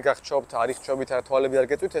 ანუ არ გახჩობთ, არ იხჩობით, არ თვალები არ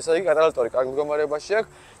გეტვით, ესე იგი კატალიზატორი კარგ მდგომარეობაში აქვს.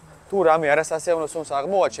 თუ რამე არასასიამოვნო სუნს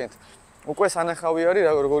აღმოვაჩენთ, უკვე სანახავი არის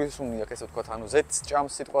როგორი სუნი აქვს, ესე ვთქვათ, ანუ ზედს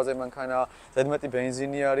ჭამს სიტყვაზე მანქანა, ზედმეტი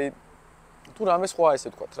ბენზინი არის. თუ რამე სხვა ესე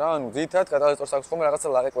ვთქვათ რა, ანუ ძირითადად კატალიზატორს აქვს ხოლმე რაღაცა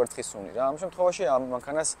ლაღი კვერცხის სუნი რა. ამ შემთხვევაში ამ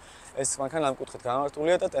მანქანას ეს მანქანა ამ კუთხით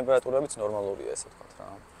გამართულია და ტემპერატურებიც ნორმალურია, ესე ვთქვათ რა.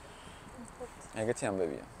 ეგეთი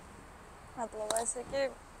ამბებია. მადლობა, ესე კი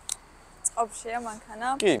წყობშია მანქანა.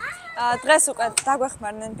 კი. დღეს უკვე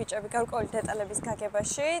დაგვეხმარნენ ბიჭები გარკვეული დეტალების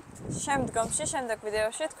გაგებაში. შემდეგ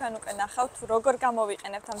ვიდეოში თქვენ უკვე ნახავთ, როგორ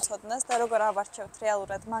გამოვიყენებთ ამ ცოდნას და როგორ ავარჩევთ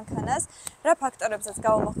რეალურად მანქანას, რა ფაქტორებზეც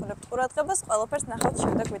გავამახვილებთ ყურადღებას, ყველაფერს ნახავთ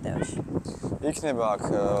შემდეგ ვიდეოში. იქნება აქ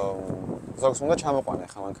ზოგს უნდა ჩამოყვანე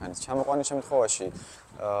ხა მანქანის. ჩამოყვანის შემთხვევაში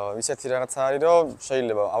ისეთი რაღაცა არის, რომ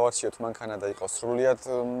შეიძლება ავარჩიოთ მანქანა და იყოს სრულიად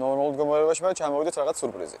ნორმალურ მდგომარეობაში, მაგრამ ჩამოვიდეთ რაღაც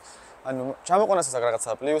სურპრიზი. ანუ ჩამოყვანასაც აქვს რაღაცა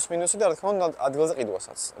პლუს მინუსი და რა თქმა უნდა ადგილზე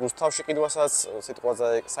ყიდვასაც, რუსთავში ყიდვასაც, სიტყვაზე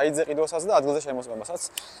საიდზე ყიდვასაც და ადგილზე შემოსვებასაც.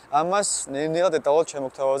 ამას ნელ-ნელა დეტალურად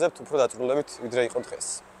შემოგთავაზებთ უფრო დაწვრილებით, ვიდრე იყო დღეს.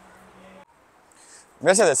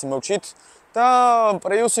 მესედესი მოვჩით და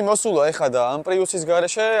პრიუსი მოსულა ეხლა და ამ პრიუსის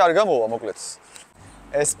გარეშე არ გამოვა მოკლედ.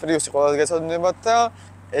 ეს პრიუსი ყველას გეცოდინებათ და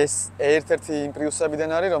ეს ერთ-ერთი იმ პრიუსებიდან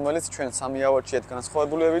არის, რომელიც ჩვენ სამი ავარჩიეთ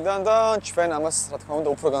განსხვავებულებიდან და ჩვენ ამას რა თქმა უნდა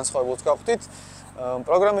უფრო განსხვავებულს გავხდით.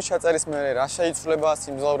 პროგრამის ჩაწერის მერე რა შეიცვლება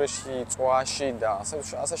სიმძლავრეში, წვაში და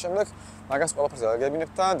ასე შემდეგ, მაგას ყველაფერს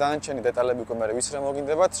გაგებინებთ და დანარჩენი დეტალები უკვე მერე ვისრე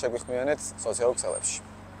მოგინდებათ, შეგვიხმიანეთ სოციალურ ქსელებში.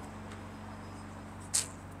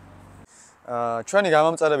 ჩვენი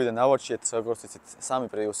გამომწერებიდან ავარჩიეთ, როგორც იცით, სამი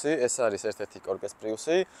პრიუსი, ეს არის ერთ-ერთი კორკეს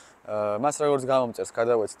პრიუსი. მას როგორც გამომწერს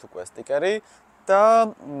გადავეცით უკვე სტიკერი და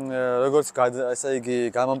როგორც ესე იგი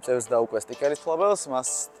გამომწერს და უკვე სტიკერის ფლობელს, მას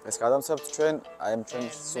ეს გადამცემთ ჩვენ აი ამ ჩვენ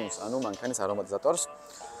სუნს, ანუ მანქანის არომატიზატორს.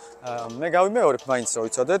 მე გავიმეორებ მაინც რომ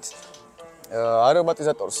ვიცოდეთ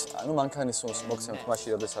არომატიზატორს, ანუ მანქანის სუნს მოგცემთ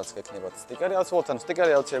მაშინ, როდესაც გექნებათ სტიკერი, აუცილებლად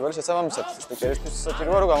სტიკერი აუცილებელი შესაბამისად სტიკერისთვის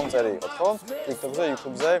საჭიროა რომ გამომწერი იყოთ, ხო? TikTok-ზე,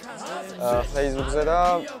 YouTube-ზე, Facebook-ზე და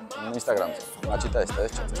Instagram-ზე. მაჩიტა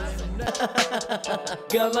STS-ის ჩატარეთ.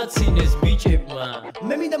 გამაცინეს ბიჭებმა.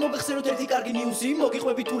 მე მინდა მოგახსენოთ ერთი კარგი ნიუსი,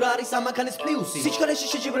 მოგიყვებით თუ რა არის ამანქანის პლუსი. სიჩქარეში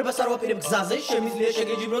შეჯიბრებას არ ვაპირებ გზაზე, შემიძლია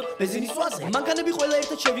შეგეჯიბროთ ბენზინის სვაზე. მანქანები ყველა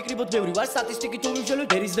ერთად შევიკრიბოთ ბევრი ვარ, სტატისტიკით თუ ვიმსჯელოთ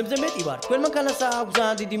ბერიზნებზე მეტი ვარ. თქვენ მანქანას აქვს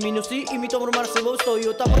ძალიან დიდი მინუსი, იმიტომ რომ არსებობს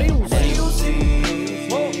Toyota Prius. Priusi,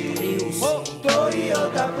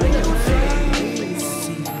 Toyota Prius.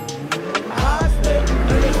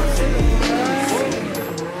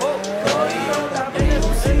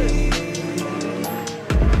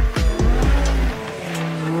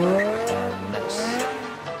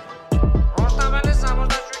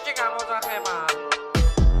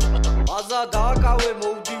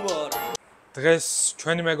 დღეს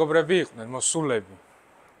ჩვენი მეგობრები იყვნენ მოსულები.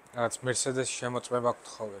 რაღაც Mercedes-ი შემოწმება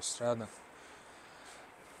გთხოვეს რა და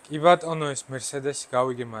კი ბატონო ეს Mercedes-ი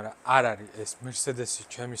გავიგე, მაგრამ არ არის ეს Mercedes-ი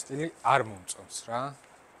ჩემი სტილი არ მომწონს რა.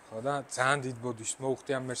 ხო და ძალიან დიდ ბოდიშს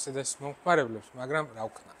მოუხდი ამ Mercedes-ის მომხმარებლებს, მაგრამ რა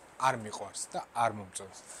ვქნა, არ მიყვარს და არ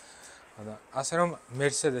მომწონს. ხო და ასე რომ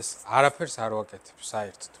Mercedes არაფერს არ ვაკეთებ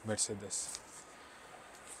საერთოდ Mercedes-ი.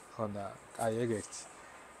 ხო და კაი ეგ ერთი.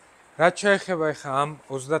 რაც შეეხება ახლა ამ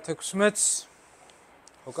 36-ს,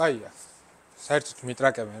 ხო კაია. საერთოდ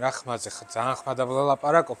მიტრაკებენ რა ხმაზე, ძალიან ხმადაბლა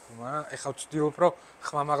ლაპარაკობ, მაგრამ ახლა ვცდილობ რომ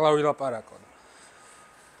ხმამაღლა ვილაპარაკო.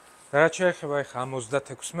 და რაც შეეხება ახლა ამ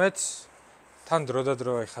 36-ს, თან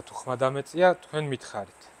დროდადრო ახლა თუ ხმა დამეწია, თქვენ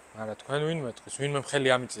მითხარით. მაგრამ თქვენ ვინ მეტყვის, ვინმე მხელი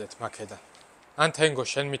ამიწიეთ მაქედან. ან თენგო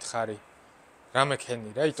შენ მითხარი, რამე ქენი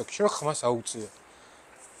რა, იტოქში რომ ხმას აუწია.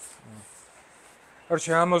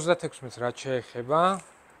 ორჩე ამ 36-ს რაც შეეხება,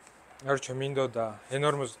 ორჩე მინდოდა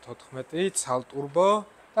N54 ცალტურბო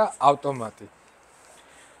და ავტომატი.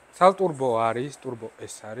 ცალტურბო არის, ტურბო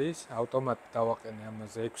ეს არის, ავტომატი დავაყენე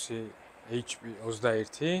ამაზე 6 HP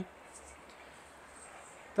 21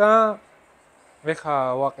 და ეხა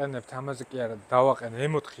ვაყენებთ ამაზე კი არა, დავაყენე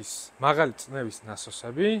M4-ის მაღალი წნევის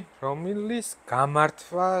ნასოსები, რომლის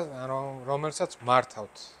გამართვა, რომელსაც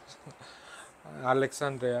მართავთ.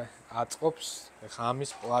 ალექსანდრე აწყობს ეხა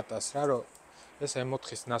ამის პლატას რა, რომ ეს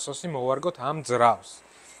M4-ის ნასოსი მოვარგოთ ამ ძრავს.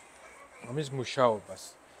 ამის მუშაობას.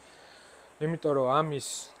 იმიტომ რომ ამის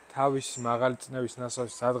თავისი მაღალი წნევის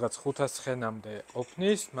ნასოსი სადღაც 500 ცხენამდე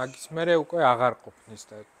ყოფნის, მაგის მერე უკვე აღარ ყოფნის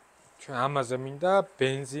და ჩვენ ამაზე მინდა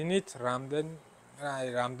ბენზინით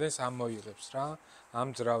რამდენს ამოიღებს რა ამ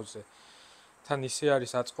ძრავზე. თან ისე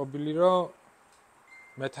არის აწყობილი, რომ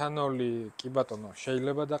მეთანოლი კი ბატონო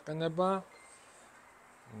შეიძლება დაყენება.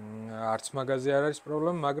 არც მაგაზე არ არის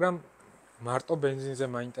პრობლემა, მაგრამ მარტო ბენზინზე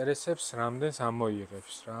მაინტერესებს რამდენს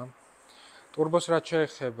ამოიღებს რა. ტურბოს რაც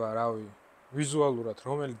შეეხება, რავი, ვიზუალურად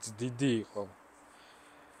რომელიც დიდი იყო,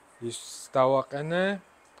 ის დავაყენე,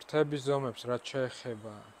 ფრთების ზომებს რაც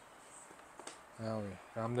შეეხება, რავი,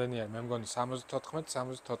 რამდენი არის, მე მგონი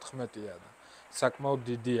 74-74-ია და საკმაოდ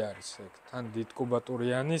დიდი არის ეგ. თან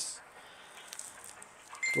დიდკუბატურიანის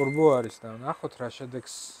ტურბო არის და ნახოთ რა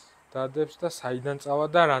შედეგს დადებს და საიდან წავა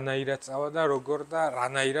და რანაირად წავა და როგორ და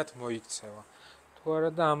რანაირად მოიქცევა. თუ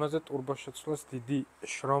არა და ამაზე ტურბოშეცვლას დიდი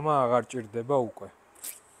შრომა აღარ ჭირდება უკვე.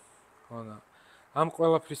 ხონა. ამ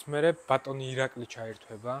ყველაფრის მერე ბატონი ირაკლი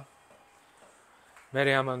ჩაერთვება.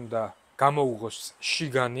 მერე ამან უნდა გამოუღოს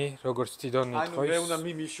შიგანი, როგორც თვითონ ითხოვს. მე უნდა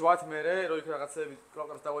მიმიშვათ მერე, რომ იქ რაღაცები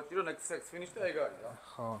კლავკარს დავაჭირო, next finish და ეგ არის რა.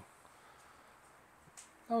 ხო.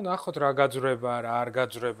 აუ ნახოთ რა გაძვრება, რა არ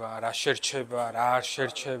გაძვრება, რა შერჩება, რა არ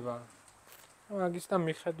შერჩება. მაგის და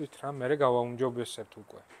მიხედვით რა, მერე გავაუმჯობესებთ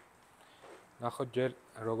უკვე. ნახოთ ჯერ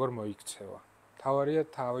როგორ მოიქცევა. თავარია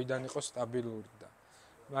თავიდან იყოს სტაბილური და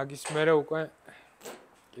მაგის მერე უკვე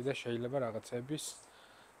კიდე შეიძლება რაღაცების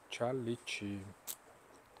ჩალიჩი.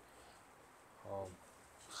 ხო.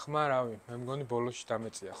 ხმა რავი, მე მგონი ბოლოში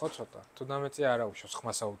დამეწია, ხო ცოტა. თუ დამეწია არა უშავს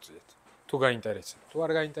ხმას აუწიეთ. თუ გაინტერესებთ, თუ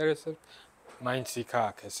არ გაინტერესებთ, მაინც იქ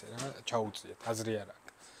აქ ესე რა, ჩაუწიეთ, აზრი არ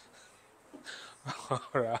აქვს. ხო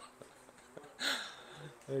რა.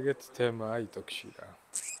 ეგეთი თემაა იტოქში რა.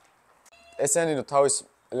 ესენი რომ თავის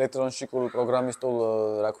ელექტრონშიკულ პროგრამისტულ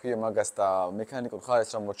რა ქვია მაგას და მექანიკურ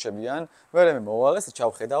ხარეს რომ მოჩებიან, მერე მე მოვალეს და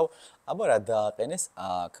ჩავხედავ, აბა რა დააყენეს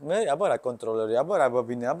აქ. მე აბა რა კონტროლერი, აბა რა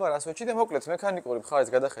ბაბინე, აბა რა სვეჩი და მოკლედ მექანიკური ხარეს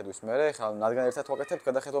გადახედვის მერე, ხა რადგან ერთად ვაკეთებ,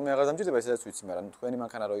 გადახედვა მე აღარ დამჭირდება, ესეც ვიცი, მაგრამ თქვენი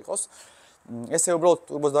მანქანა რო იყოს, ესე უბრალოდ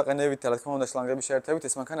ტურბოს დაყენებით და რა თქმა უნდა შლანგების შეერთებით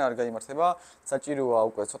ეს მანქანა არ გაიმართება. საჭიროა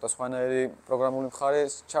უკვე ცოტა სხვანაირი პროგრამული მხარე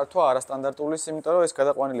ჩართვა, არასტანდარტულის, იმიტომ რომ ეს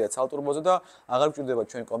გადაყვანილია ცალტურბოზე და აღარ გვჭირდება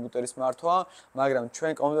ჩვენ კომპიუტერის მართვა, მაგრამ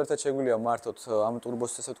ჩვენ კომპიუტერთან შეგვიძლია მართოთ ამ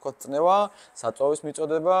ტურბოს ესე ვთქვათ წნევა, საწვავის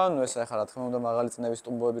მიწოდება, ნუ ეს ახლა რა თქმა უნდა მაღალი წნევის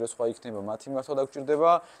ტურბოები რო სხვა იქნება, მათი მართვა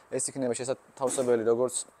დაგვჭირდება. ეს იქნება შესათავსებელი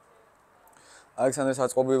როგორც ალექსანდრეს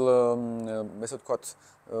აწყობილ ესე ვთქვათ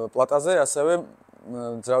პლატაზე, ასევე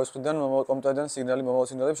ძრავის მხრიდან კომპიუტერიდან სიგნალი მომავალ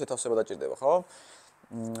სიგნალებს შეთავსება დაჭირდება, ხო?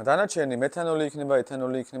 დანარჩენი მეთანოლი იქნება,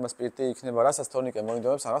 ეთანოლი იქნება, სპირტი იქნება, რასაც თორნიკე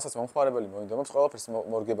მოინდომებს, რასაც მომხმარებელი მოინდომებს, ყველაფერს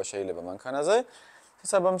მორგება შეიძლება მანქანაზე.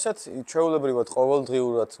 შესაბამისად, ჩვეულებრივად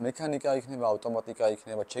ყოველდღიურად მექანიკა იქნება, ავტომატიკა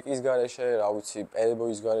იქნება, ჩეკის გარეშე, რა ვიცი,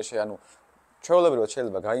 პერებოის გარეშე, ანუ ჩვეულებრივად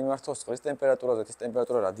შეიძლება გაიმართოს წყლის ტემპერატურა, ზეთის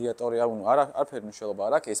ტემპერატურა, რადიატორი, ანუ არაფერი მნიშვნელობა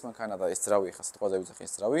არ აქვს ეს მანქანა და ეს ძრავი, ხა სიტყვაზე ვიძახი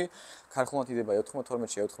ეს ძრავი. ქარხნულად იდება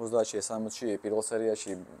 92-ში, 90-ში, 60-ში, პირველ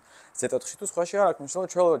სერიაში, Z4-ში თუ სხვაში არ აქვს მნიშვნელობა,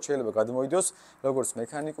 ჩვეულებრივად შეიძლება გადმოიდოს როგორც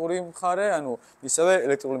მექანიკური მხარე, ანუ ისევე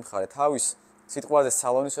ელექტრული მხარე. თავის სიტყვაზე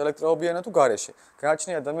სალონის ელექტროობიანა თუ გარეშე.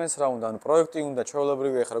 გააჩნია ადამიანს რა უნდა, ანუ პროექტი უნდა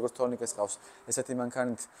ჩვეულებრივი ახლა როგორც თორნიკეს ყავს, ესეთი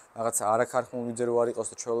მანქანით რაღაცა არაქარხმული ვიძე რო არ იყოს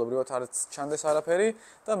და ჩვეულებრივად არ ჩანდეს არაფერი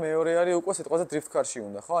და მეორე არის უკვე სიტყვაზე დრიფტ კარში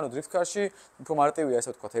უნდა, ხო? ანუ დრიფტ კარში უფრო მარტივია ესე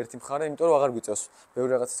ვთქვათ ერთი მხარე, იმიტომ რომ აღარ გვიწევს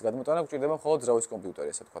ბევრი რაღაცის გადმოტანა, გვჭირდება მხოლოდ ძრავის კომპიუტერი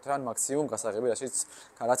ესე ვთქვათ რა, ან მაქსიმუმ გასაღები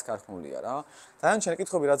რაც ქარხნულია რა. დანარჩენი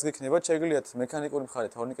კითხვები რაც გიქნებათ, შეგიძლიათ მექანიკური მხარე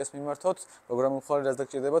თორნიკეს მიმართოთ, პროგრამული მხარე რაც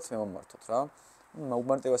დაგჭირდებათ, მე მომმართოთ რა.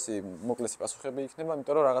 უმარტივესი მოკლესი პასუხები იქნება,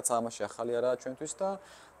 იმიტომ რომ რაღაცა ამაში ახალი არაა ჩვენთვის და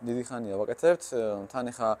დიდი ხანია ვაკეთებთ. თან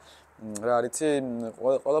ახლა რა არიცი,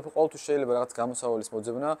 ყოველთვის შეიძლება რაღაც გამოსავალის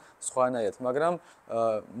მოძებნა სხვანაირად, მაგრამ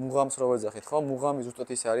მუღამს რო ვეძახით, ხო? მუღამი ზუსტად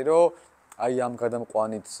ის არის, რომ აი ამ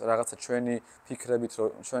გადამყვანით რაღაცა ჩვენი ფიქრებით რომ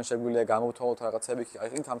ჩვენ შეგვიძლია გამოვთვალოთ რაღაცები,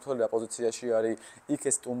 აი თამთველი რა პოზიციაში არის, იქ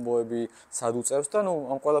ეს ტუმბოები სად უწევს და ნუ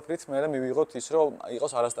ამ ყველაფრით მე მივიღოთ ის რომ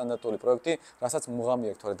იყოს არასტანდარტული პროექტი, რასაც მუღამი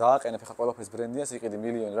აქვს, თორე დააყენებ ახლა ყველაფრის ბრენდია, იყიდი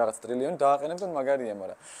მილიონი, რაღაც ტრილიონი დააყენებ და მაგარია,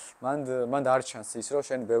 მაგრამ მან არ ჩანს ის რომ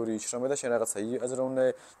შენ ბევრი იჩრომე და შენ რაღაცა იაზროვნე,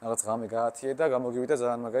 რაღაც ღამე გაათიე და გამოგივიდა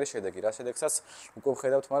ძალიან მაგარი შედეგი. რა შედეგსაც უკვე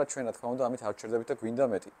ვხედავთ, მაგრამ ჩვენ რა თქმა უნდა ამით არ ვჩერდებით და გვინდა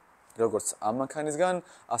მეტი. როგორც ამ მანქანისგან,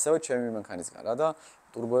 ასევე ჩემი მანქანისგან რა და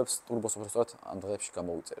ტურბოს უბრალოდ ამ დღეებში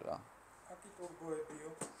გამოვიწერ რა. აკი ტურბოებიო?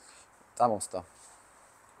 წამოსდა.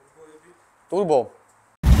 ტურბოები? ტურბო